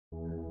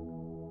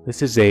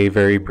This is a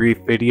very brief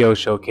video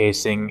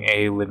showcasing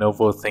a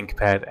Lenovo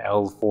ThinkPad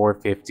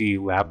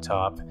L450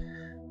 laptop.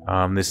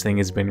 This thing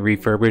has been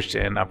refurbished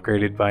and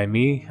upgraded by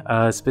me.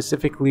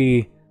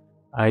 Specifically,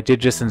 I did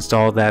just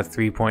install that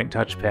 3-point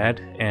touchpad,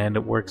 and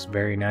it works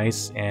very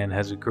nice and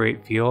has a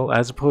great feel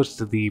as opposed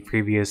to the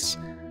previous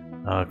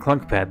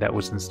clunk pad that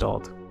was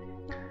installed.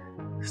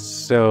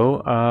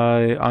 So,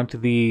 onto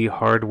the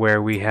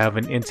hardware, we have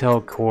an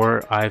Intel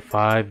Core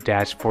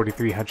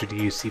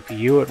i5-4300U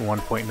CPU at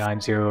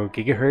 1.90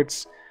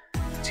 GHz,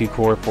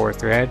 2-core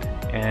 4-thread,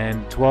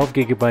 and 12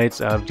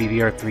 GB of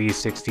DDR3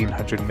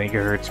 1600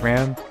 MHz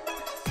RAM,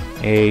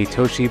 a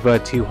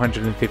Toshiba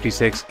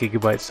 256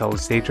 GB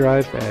solid-state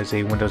drive as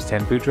a Windows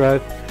 10 boot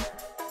drive,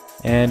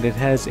 and it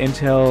has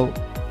Intel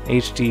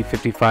HD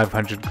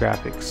 5500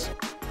 graphics.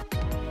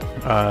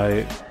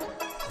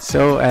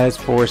 So as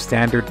for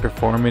standard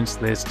performance,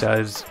 this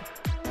does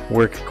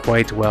work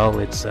quite well.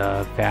 It's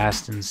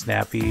fast and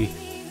snappy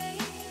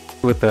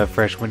with a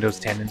fresh Windows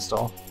 10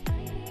 install.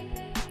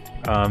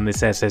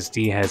 This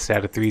SSD has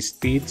SATA 3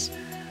 speeds.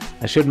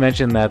 I should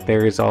mention that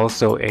there is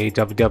also a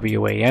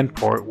WWAN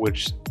port,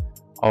 which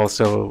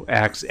also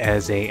acts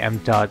as a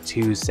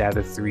M.2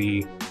 SATA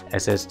 3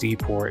 SSD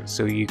port,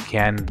 so you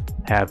can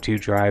have two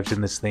drives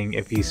in this thing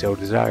if you so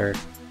desire.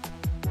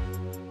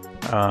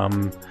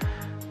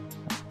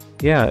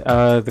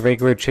 The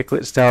regular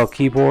chiclet style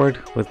keyboard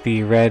with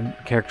the red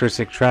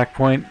characteristic track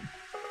point.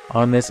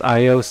 On this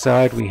I/O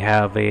side, we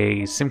have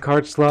a SIM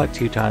card slot,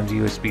 2x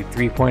USB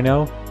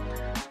 3.0,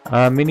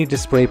 mini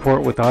display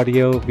port with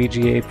audio,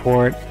 VGA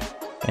port,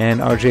 and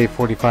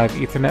RJ45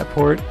 Ethernet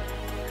port.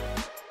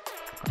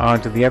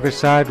 On to the other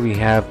side, we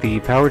have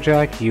the power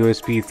jack,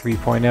 USB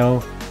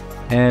 3.0,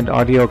 and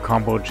audio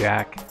combo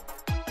jack.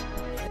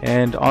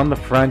 And on the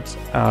front,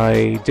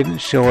 I didn't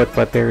show it,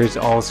 but there is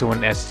also an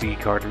SD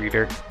card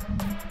reader.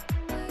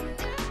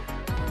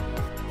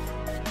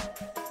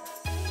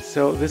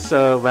 So this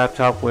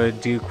laptop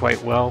would do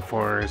quite well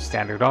for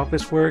standard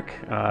office work,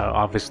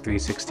 Office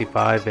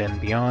 365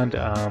 and beyond.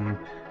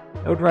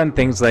 It would run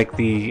things like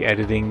the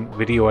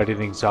video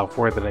editing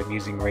software that I'm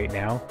using right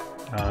now,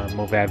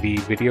 Movavi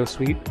Video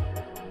Suite.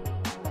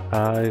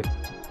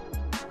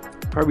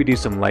 Probably do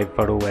some live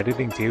photo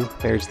editing too.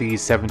 There's the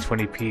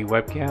 720p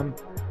webcam.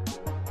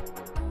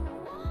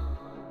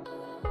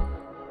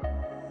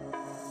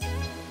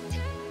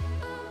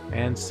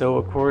 And so,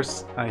 of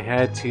course, I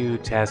had to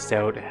test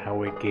out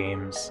how it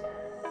games.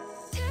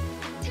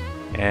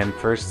 And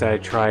first I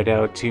tried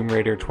out Tomb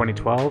Raider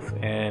 2012,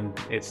 and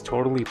it's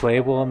totally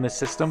playable on this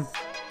system,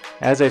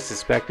 as I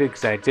suspected,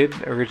 because I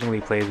did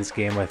originally play this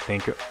game, I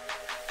think,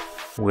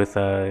 with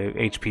a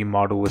HP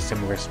model with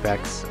similar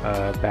specs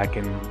back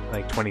in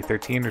like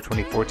 2013 or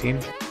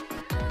 2014.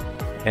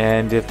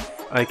 And if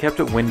I kept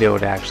it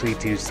windowed actually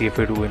to see if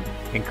it would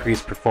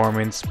increase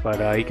performance,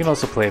 but you can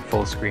also play it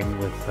full screen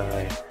with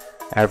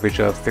average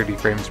of 30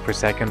 frames per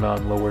second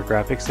on lower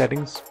graphics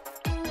settings.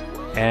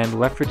 And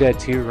Left 4 Dead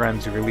 2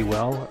 runs really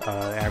well,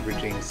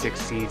 averaging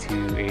 60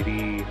 to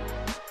 80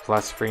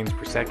 plus frames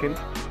per second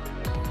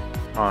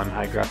on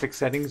high graphics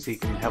settings. You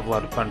can have a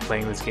lot of fun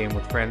playing this game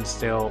with friends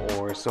still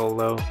or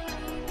solo,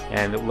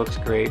 and it looks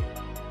great,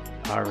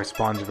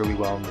 responds really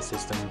well in the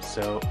system.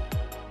 So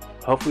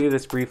hopefully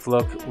this brief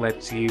look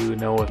lets you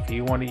know if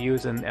you want to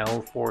use an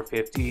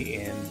L450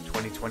 in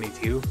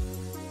 2022.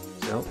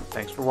 So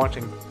thanks for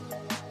watching.